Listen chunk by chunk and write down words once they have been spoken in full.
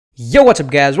Yo, what's up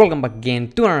guys, welcome back again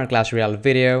to another Clash Royale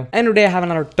video, and today I have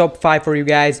another top 5 for you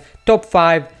guys. Top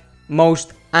 5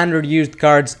 most underused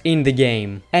cards in the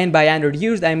game. And by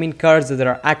underused I mean cards that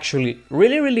are actually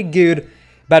really good,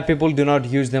 but people do not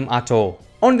use them at all.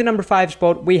 On the number 5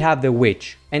 spot we have the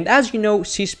Witch, and as you know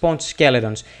she spawns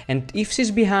skeletons, and if she's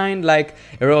behind like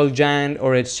a Royal Giant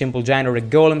or a Simple Giant or a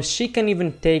Golem, she can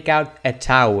even take out a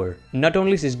tower. Not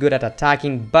only she's good at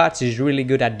attacking, but she's really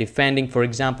good at defending. For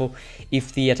example,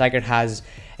 if the attacker has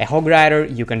a Hog Rider,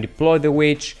 you can deploy the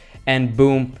Witch and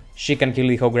boom, she can kill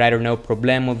the Hog Rider, no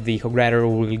problemo. The Hog Rider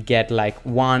will get like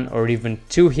 1 or even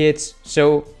 2 hits,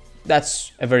 so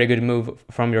that's a very good move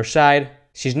from your side.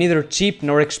 She's neither cheap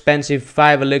nor expensive,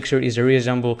 5 elixir is a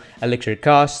reasonable elixir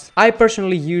cost. I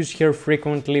personally use her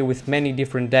frequently with many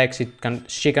different decks.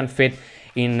 She can fit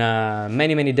in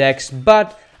many decks,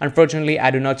 but unfortunately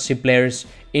I do not see players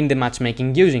in the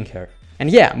matchmaking using her. And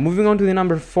yeah, moving on to the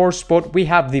number 4 spot, we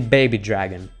have the Baby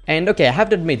Dragon. And okay, I have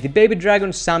to admit, the Baby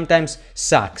Dragon sometimes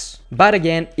sucks. But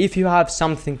again, if you have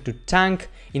something to tank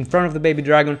in front of the Baby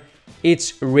Dragon,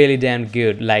 it's really damn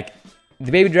good. Like,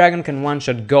 the Baby Dragon can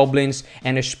one-shot goblins,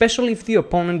 and especially if the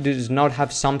opponent does not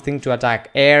have something to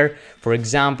attack air. For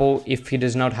example, if he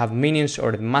does not have minions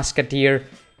or the Musketeer,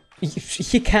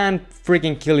 he can't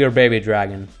freaking kill your Baby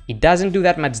Dragon. It doesn't do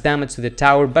that much damage to the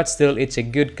tower, but still it's a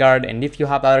good card, and if you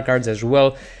have other cards as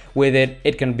well with it,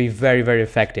 it can be very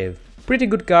effective. Pretty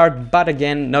good card, but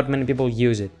again, not many people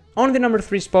use it. On the number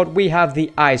 3 spot we have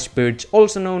the Ice Spirits,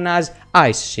 also known as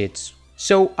Ice Shits.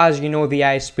 So, as you know, the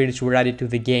Ice Spirits were added to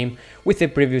the game with the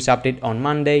previous update on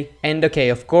Monday, and okay,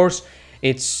 of course,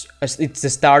 it's the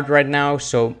start right now,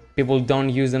 so people don't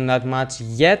use them that much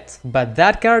yet, but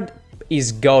that card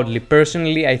is godly.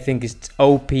 Personally, I think it's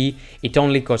OP. It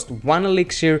only costs 1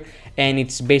 elixir, and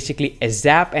it's basically a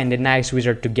zap and an Ice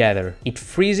Wizard together. It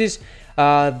freezes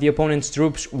the opponent's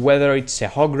troops, whether it's a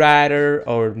Hog Rider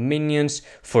or minions,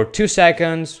 for 2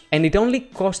 seconds, and it only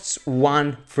costs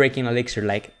 1 freaking elixir.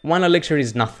 Like, 1 elixir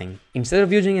is nothing. Instead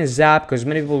of using a zap, because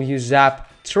many people use zap,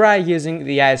 try using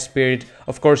the Ice Spirit.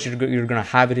 Of course, you're gonna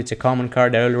have it, it's a common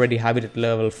card, I already have it at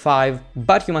level 5,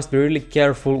 but you must be really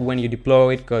careful when you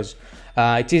deploy it, because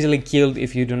it's easily killed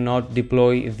if you do not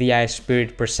deploy the Ice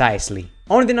Spirit precisely.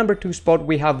 On the number 2 spot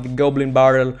we have the Goblin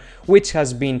Barrel, which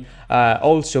has been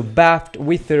also buffed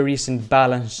with the recent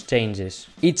balance changes.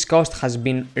 Its cost has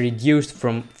been reduced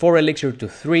from 4 elixir to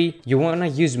 3. You wanna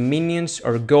use minions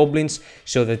or goblins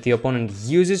so that the opponent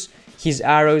uses his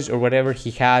arrows or whatever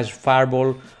he has,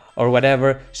 fireball or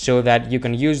whatever, so that you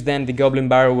can use then the Goblin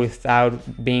Barrel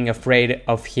without being afraid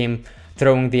of him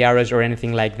throwing the arrows or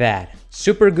anything like that.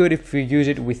 Super good if you use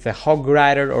it with a Hog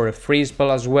Rider or a Freeze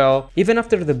spell as well. Even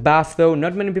after the buff though,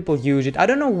 not many people use it. I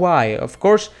don't know why. Of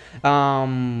course, there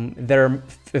are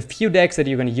a few decks that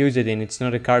you can use it in. It's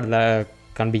not a card that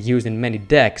can be used in many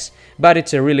decks, but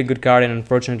it's a really good card, and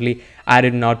unfortunately I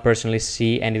did not personally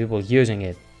see any people using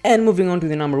it. And moving on to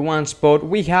the number 1 spot,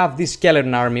 we have the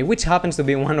Skeleton Army, which happens to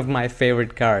be one of my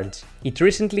favorite cards. It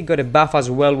recently got a buff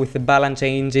as well with the balance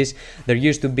changes. There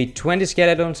used to be 20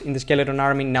 skeletons in the Skeleton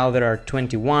Army, now there are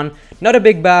 21. Not a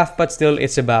big buff, but still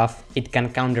it's a buff. It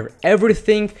can counter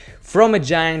everything from a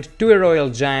Giant to a Royal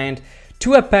Giant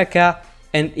to a P.E.K.K.A.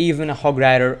 and even a Hog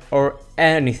Rider or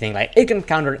anything. Like, it can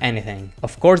counter anything.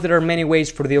 Of course, there are many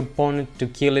ways for the opponent to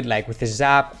kill it, like with a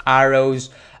zap, arrows,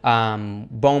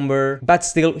 bomber, but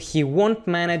still he won't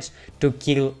manage to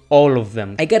kill all of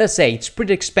them. I gotta say, it's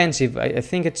pretty expensive. I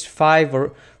think it's 5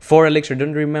 or 4 elixir,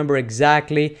 don't remember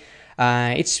exactly.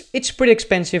 It's pretty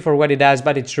expensive for what it does,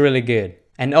 but it's really good.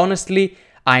 And honestly,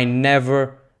 I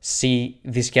never see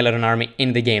the Skeleton Army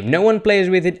in the game. No one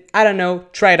plays with it. I don't know,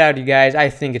 try it out you guys. I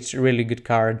think it's a really good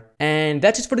card. And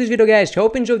that's it for this video guys.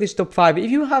 Hope you enjoyed this top 5.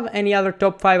 If you have any other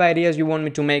top 5 ideas you want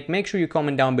me to make sure you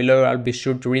comment down below. I'll be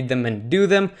sure to read them and do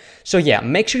them. So yeah,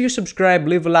 make sure you subscribe,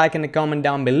 leave a like and a comment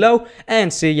down below,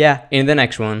 and see ya in the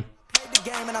next one.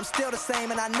 Game and I'm still the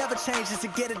same, and I never change just to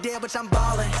get a deal, but I'm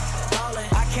ballin'.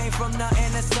 I came from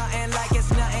nothing to something like it's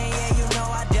nothing. Yeah, you know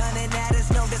I done it, that is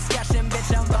no discussion,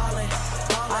 bitch. I'm ballin'.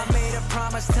 I made a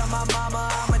promise to my mama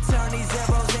I'ma turn these